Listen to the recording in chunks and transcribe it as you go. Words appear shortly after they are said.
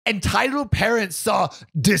Entitled parents saw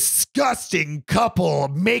disgusting couple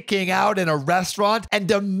making out in a restaurant and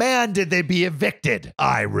demanded they be evicted.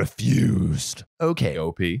 I refused.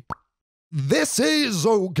 OKOP. This is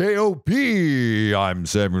OKOP. I'm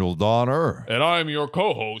Samuel Donner. And I'm your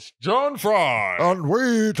co-host, John Frye. And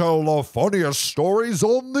we tell the funniest stories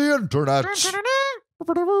on the internet.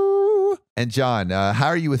 And John, how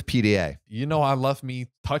are you with PDA? You know, I love me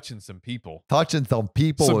touching some people. Touching some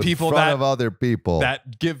people in front of other people.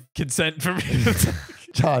 That give consent for me.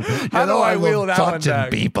 John, how do I wheel that one touching back?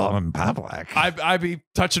 people in public. I be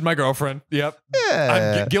touching my girlfriend. Yep.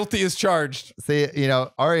 Yeah. I'm guilty as charged. See, you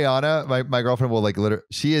know, Ariana, my girlfriend will like literally,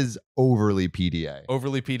 she is overly PDA.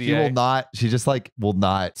 Overly PDA. She will not, she just like will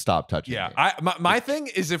not stop touching me. My thing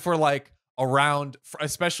is if we're like around,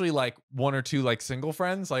 especially like one or two like single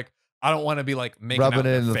friends, like I don't want to be like making rubbing out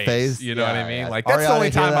it in the face. You know what I mean? Yeah. Like that's the only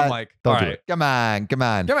time I'm like, don't all do right, it. Come on. come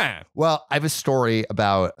on. Well, I have a story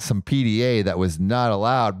about some PDA that was not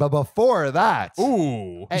allowed. But before that,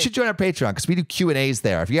 Ooh. you should join our Patreon because we do Q&As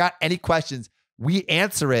there. If you got any questions, we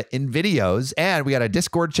answer it in videos, and we got a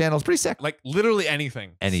Discord channel. It's pretty sick. Like literally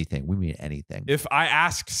anything. Anything. We mean anything. If I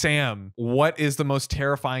ask Sam, what is the most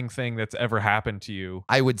terrifying thing that's ever happened to you?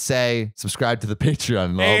 I would say subscribe to the Patreon.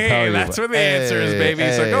 And I'll tell Hey, you that's what the answer is, baby.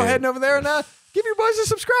 So go ahead and over there and give your boys a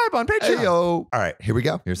subscribe on Patreon. Hey, yo. All right, here we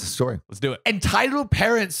go. Here's the story. Let's do it. Entitled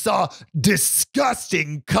parents saw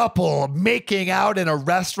disgusting couple making out in a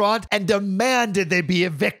restaurant and demanded they be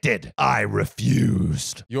evicted. I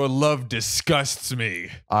refused. Your love disgusts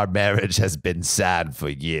me. Our marriage has been sad for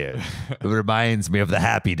years. It reminds me of the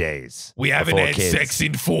happy days. We haven't before had kids. sex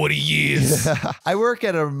in 40 years. I work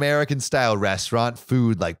at an American-style restaurant,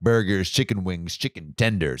 food like burgers, chicken wings, chicken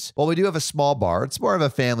tenders. While we do have a small bar, it's more of a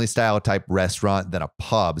family-style type restaurant than a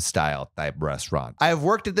pub-style type restaurant. I have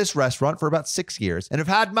worked at this restaurant for about 6 years and have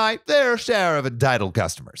had my fair share of entitled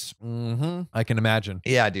customers. I can imagine.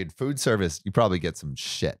 Yeah, dude, food service, you probably get some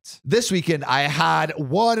shit. This weekend, I had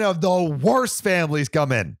one of the worst families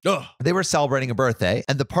come in. Ugh. They were celebrating a birthday,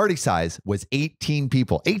 and the party size was 18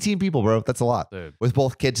 people. 18 people, bro. That's a lot. Dude. With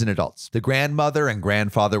both kids and adults. The grandmother and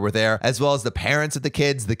grandfather were there, as well as the parents of the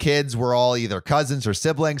kids. The kids were all either cousins or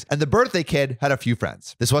siblings, and the birthday kid had a few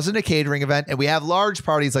friends. This wasn't a catering event, and we have large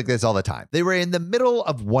parties like this all the time. They were in the middle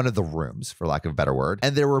of one of the rooms, for lack of a better word,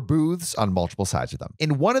 and there were booths on multiple sides of them.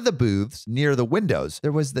 In one of the booths, near the windows,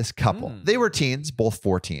 there was this couple. They were teens, both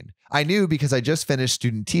 14. I knew because I just finished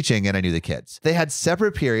student teaching and I knew the kids. They had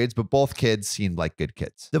separate periods, but both kids seemed like good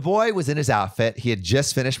kids. The boy was in his outfit. He had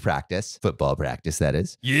just finished practice, football practice, that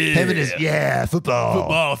is. Yeah. Him and his, football.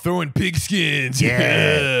 Football, throwing pigskins.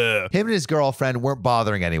 Yeah. Him and his girlfriend weren't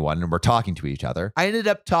bothering anyone and were talking to each other. I ended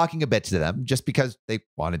up talking a bit to them just because they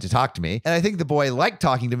wanted to talk to me. And I think the boy liked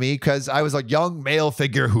talking to me because I was a young male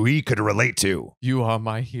figure who he could relate to. You are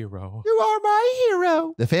my hero. You are my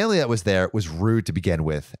hero. The family that was there was rude to begin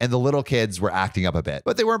with, and the little kids were acting up a bit,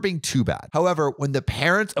 but they weren't being too bad. However, when the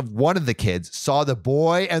parents of one of the kids saw the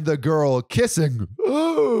boy and the girl kissing,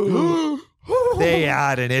 they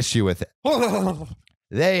had an issue with it.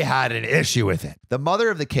 They had an issue with it. The mother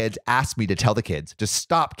of the kids asked me to tell the kids to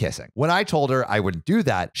stop kissing. When I told her I wouldn't do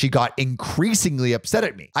that, she got increasingly upset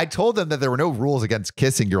at me. I told them that there were no rules against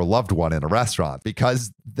kissing your loved one in a restaurant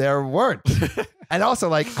because there weren't. And also,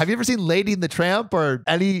 like, have you ever seen Lady and the Tramp or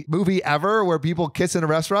any movie ever where people kiss in a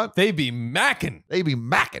restaurant? They be macking. They be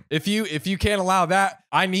macking. If you can't allow that,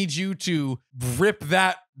 I need you to rip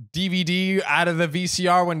that DVD out of the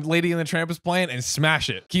VCR when Lady and the Tramp is playing and smash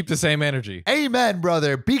it. Keep the same energy. Amen,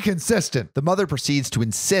 brother. Be consistent. The mother proceeds to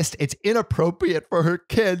insist it's inappropriate for her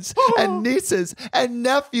kids and nieces and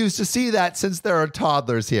nephews to see that since there are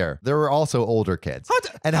toddlers here. There were also older kids.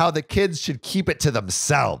 And how the kids should keep it to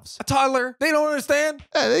themselves. A toddler, they don't understand.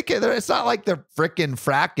 It's not like they're frickin'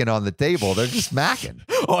 fracking on the table. They're just smacking.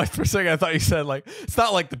 Oh, for a second, I thought you said like, it's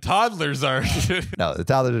not like the toddlers are. No, the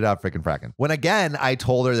toddlers are not frickin' fracking. When again, I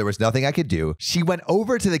told her there was nothing I could do, she went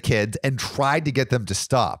over to the kids and tried to get them to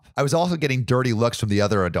stop. I was also getting dirty looks from the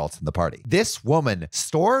other adults in the party. This woman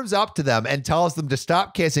storms up to them and tells them to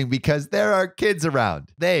stop kissing because there are kids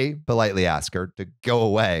around. They politely ask her to go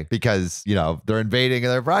away because, you know, they're invading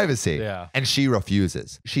their privacy. Yeah. And she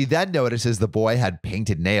refuses. She then notices the boy had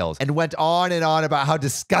painted nails and went on and on about how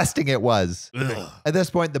disgusting it was. Ugh. At this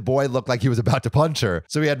point, the boy looked like he was about to punch her.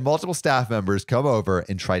 So we had multiple staff members come over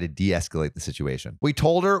and try to de-escalate the situation. We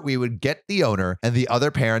told her we would get the owner, and the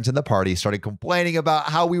other parents in the party started complaining about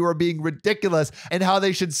how we were being ridiculous ridiculous and how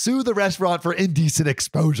they should sue the restaurant for indecent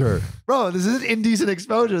exposure. Bro, this isn't indecent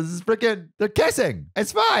exposure. This is freaking, they're kissing.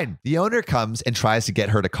 It's fine. The owner comes and tries to get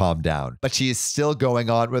her to calm down, but she is still going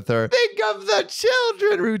on with her think of the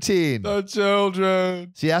children routine. The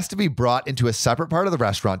children. She has to be brought into a separate part of the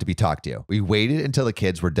restaurant to be talked to. We waited until the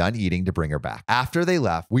kids were done eating to bring her back. After they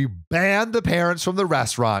left, we banned the parents from the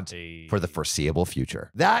restaurant for the foreseeable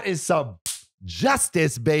future. That is some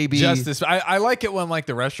justice, baby. Justice. I like it when like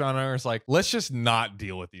the restaurant owner's like, let's just not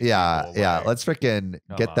deal with these people. Yeah. Like, let's freaking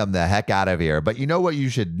get them the heck out of here. But you know what? You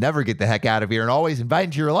should never get the heck out of here and always invite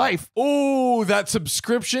into your life. Oh, that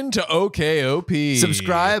subscription to OKOP.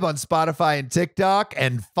 Subscribe on Spotify and TikTok,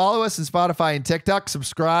 and follow us on Spotify and TikTok.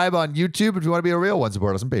 Subscribe on YouTube if you want to be a real one.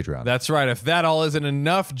 Support us on Patreon. That's right. If that all isn't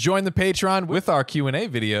enough, join the Patreon with our Q&A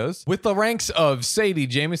videos with the ranks of Sadie,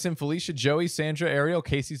 Jameson, Felicia, Joey, Sandra, Ariel,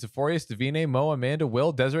 Casey, Sephorius, Davine, Mo, Amanda,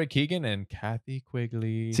 Will, Desiree, Keegan, and Kathy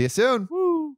Quigley. See you soon. Woo.